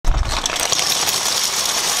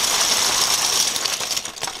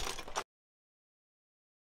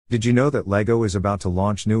Did you know that LEGO is about to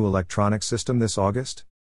launch new electronic system this August?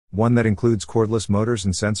 One that includes cordless motors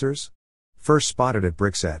and sensors? First spotted at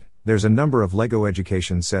Brickset, there's a number of LEGO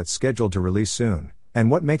education sets scheduled to release soon,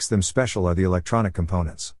 and what makes them special are the electronic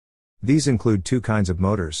components. These include two kinds of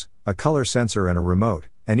motors, a color sensor and a remote,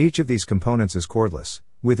 and each of these components is cordless,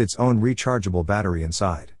 with its own rechargeable battery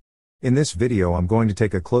inside. In this video I'm going to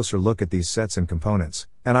take a closer look at these sets and components,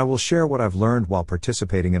 and I will share what I've learned while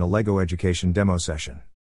participating in a LEGO education demo session.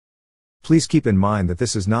 Please keep in mind that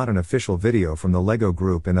this is not an official video from the LEGO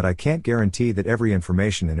Group and that I can't guarantee that every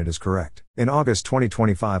information in it is correct. In August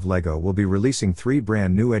 2025, LEGO will be releasing 3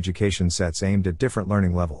 brand new education sets aimed at different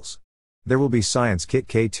learning levels. There will be Science Kit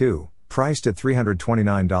K2, priced at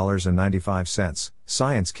 $329.95,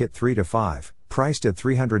 Science Kit 3-5, priced at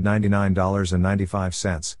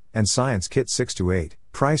 $399.95, and Science Kit 6-8,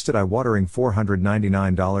 priced at eye-watering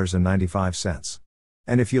 $499.95.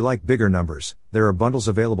 And if you like bigger numbers, there are bundles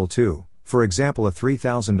available too. For example, a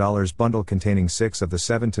 $3,000 bundle containing 6 of the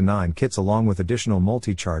 7 to 9 kits along with additional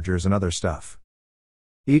multi-chargers and other stuff.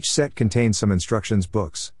 Each set contains some instructions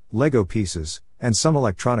books, LEGO pieces, and some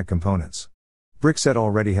electronic components. Brickset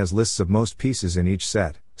already has lists of most pieces in each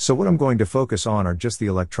set, so what I'm going to focus on are just the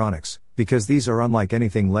electronics, because these are unlike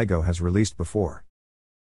anything LEGO has released before.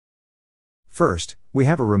 First, we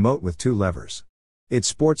have a remote with 2 levers. It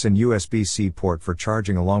sports an USB-C port for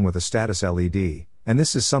charging along with a status LED, and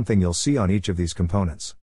this is something you'll see on each of these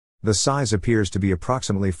components. The size appears to be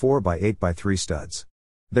approximately 4x8x3 studs.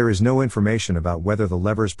 There is no information about whether the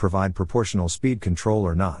levers provide proportional speed control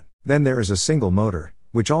or not. Then there is a single motor,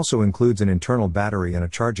 which also includes an internal battery and a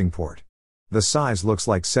charging port. The size looks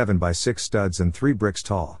like 7x6 studs and 3 bricks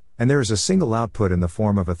tall, and there is a single output in the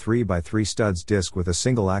form of a 3x3 studs disc with a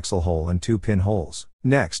single axle hole and 2 pin holes.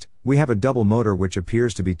 Next, we have a double motor which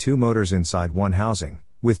appears to be 2 motors inside one housing,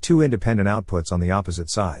 with 2 independent outputs on the opposite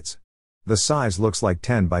sides. The size looks like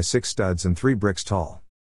 10x6 studs and 3 bricks tall.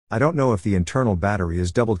 I don't know if the internal battery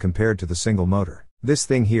is doubled compared to the single motor. This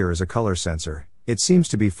thing here is a color sensor. It seems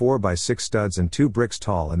to be 4x6 studs and 2 bricks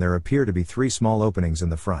tall, and there appear to be 3 small openings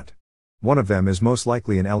in the front. One of them is most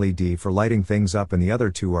likely an LED for lighting things up, and the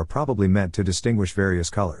other 2 are probably meant to distinguish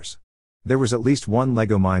various colors. There was at least one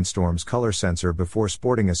LEGO Mindstorm's color sensor before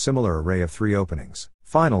sporting a similar array of 3 openings.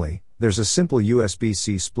 Finally, there's a simple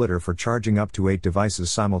USB-C splitter for charging up to 8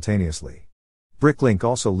 devices simultaneously. Bricklink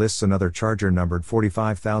also lists another charger numbered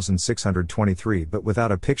 45623 but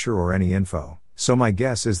without a picture or any info, so my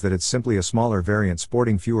guess is that it's simply a smaller variant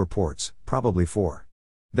sporting fewer ports, probably 4.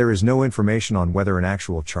 There is no information on whether an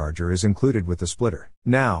actual charger is included with the splitter.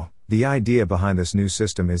 Now, the idea behind this new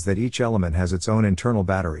system is that each element has its own internal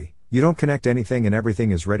battery. You don't connect anything and everything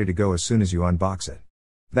is ready to go as soon as you unbox it.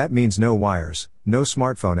 That means no wires, no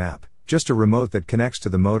smartphone app, just a remote that connects to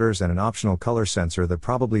the motors and an optional color sensor that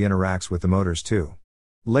probably interacts with the motors too.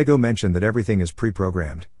 LEGO mentioned that everything is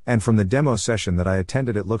pre-programmed, and from the demo session that I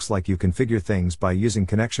attended it looks like you configure things by using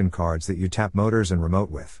connection cards that you tap motors and remote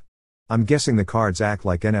with. I'm guessing the cards act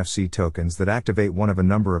like NFC tokens that activate one of a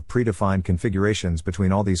number of predefined configurations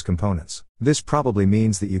between all these components. This probably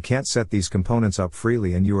means that you can't set these components up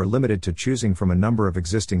freely and you are limited to choosing from a number of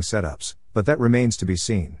existing setups, but that remains to be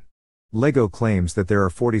seen. LEGO claims that there are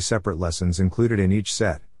 40 separate lessons included in each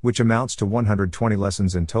set, which amounts to 120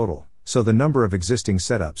 lessons in total, so the number of existing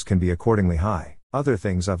setups can be accordingly high. Other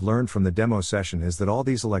things I've learned from the demo session is that all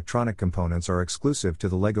these electronic components are exclusive to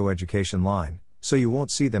the LEGO Education line, so you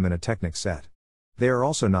won't see them in a Technic set. They are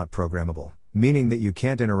also not programmable, meaning that you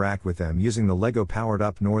can't interact with them using the LEGO Powered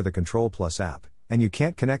Up nor the Control Plus app, and you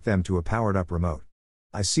can't connect them to a Powered Up remote.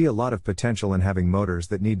 I see a lot of potential in having motors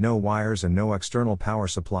that need no wires and no external power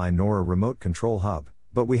supply nor a remote control hub,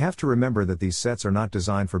 but we have to remember that these sets are not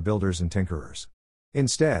designed for builders and tinkerers.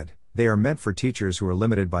 Instead, they are meant for teachers who are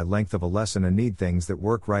limited by length of a lesson and need things that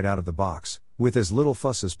work right out of the box, with as little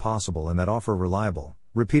fuss as possible and that offer reliable,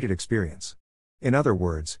 repeated experience. In other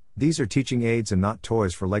words, these are teaching aids and not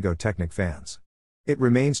toys for LEGO Technic fans. It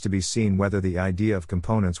remains to be seen whether the idea of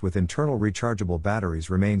components with internal rechargeable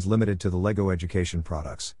batteries remains limited to the LEGO Education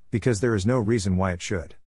products, because there is no reason why it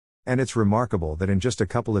should. And it's remarkable that in just a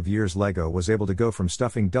couple of years LEGO was able to go from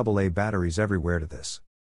stuffing AA batteries everywhere to this.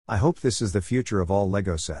 I hope this is the future of all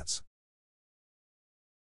LEGO sets.